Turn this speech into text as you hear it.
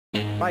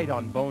right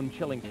on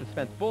bone-chilling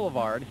Suspense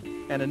Boulevard,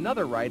 and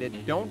another right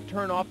at Don't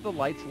Turn Off the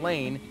Lights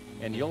Lane,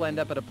 and you'll end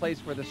up at a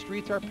place where the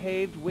streets are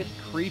paved with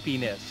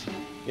creepiness.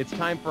 It's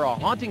time for a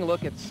haunting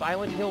look at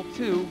Silent Hill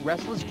 2: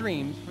 Restless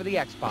Dreams for the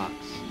Xbox.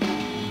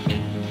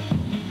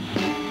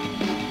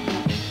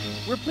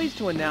 We're pleased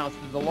to announce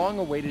that the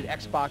long-awaited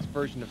Xbox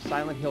version of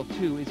Silent Hill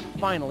 2 is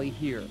finally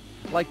here.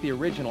 Like the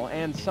original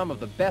and some of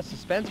the best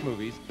suspense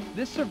movies,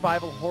 this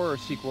survival horror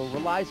sequel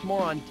relies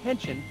more on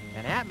tension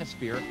and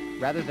atmosphere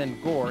rather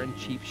than gore and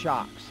cheap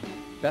shocks.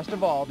 Best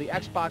of all, the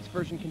Xbox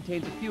version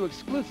contains a few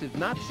exclusives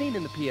not seen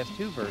in the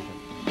PS2 version.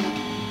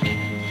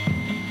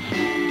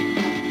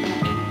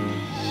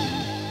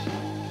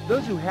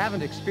 Those who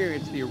haven't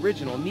experienced the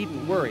original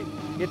needn't worry.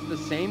 It's the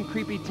same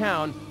creepy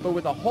town, but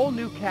with a whole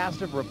new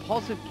cast of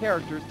repulsive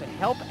characters to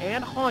help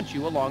and haunt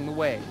you along the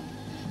way.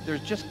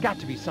 There's just got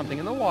to be something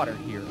in the water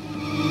here.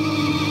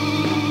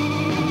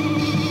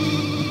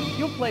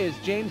 You'll play as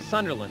James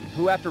Sunderland,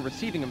 who after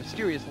receiving a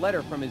mysterious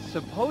letter from his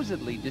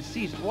supposedly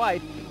deceased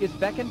wife, is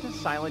beckoned to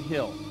Silent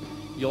Hill.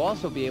 You'll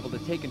also be able to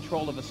take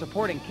control of a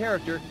supporting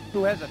character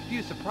who has a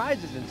few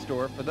surprises in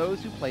store for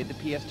those who played the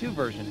PS2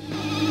 version.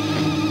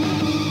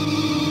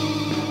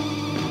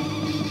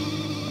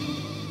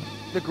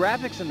 The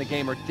graphics in the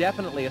game are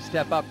definitely a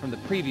step up from the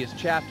previous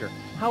chapter.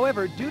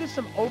 However, due to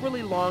some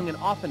overly long and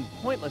often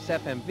pointless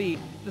FMV,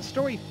 the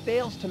story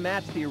fails to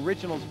match the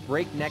original's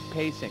breakneck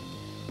pacing.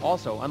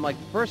 Also, unlike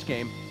the first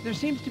game, there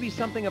seems to be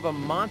something of a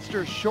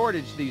monster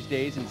shortage these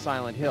days in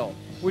Silent Hill,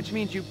 which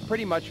means you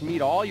pretty much meet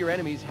all your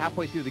enemies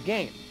halfway through the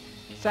game.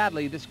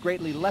 Sadly, this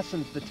greatly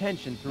lessens the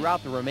tension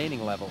throughout the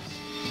remaining levels.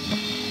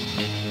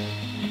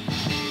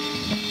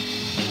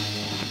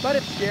 But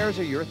if scares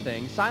are your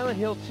thing, Silent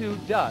Hill 2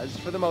 does,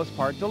 for the most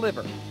part,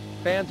 deliver.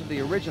 Fans of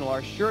the original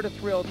are sure to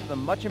thrill to the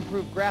much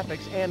improved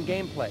graphics and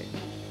gameplay.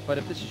 But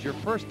if this is your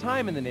first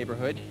time in the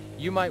neighborhood,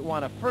 you might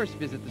want to first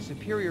visit the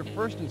superior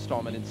first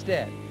installment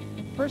instead.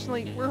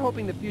 Personally, we're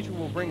hoping the future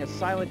will bring a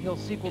Silent Hill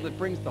sequel that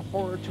brings the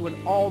horror to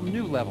an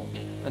all-new level.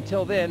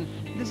 Until then,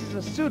 this is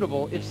a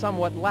suitable, if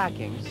somewhat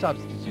lacking,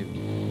 substitute.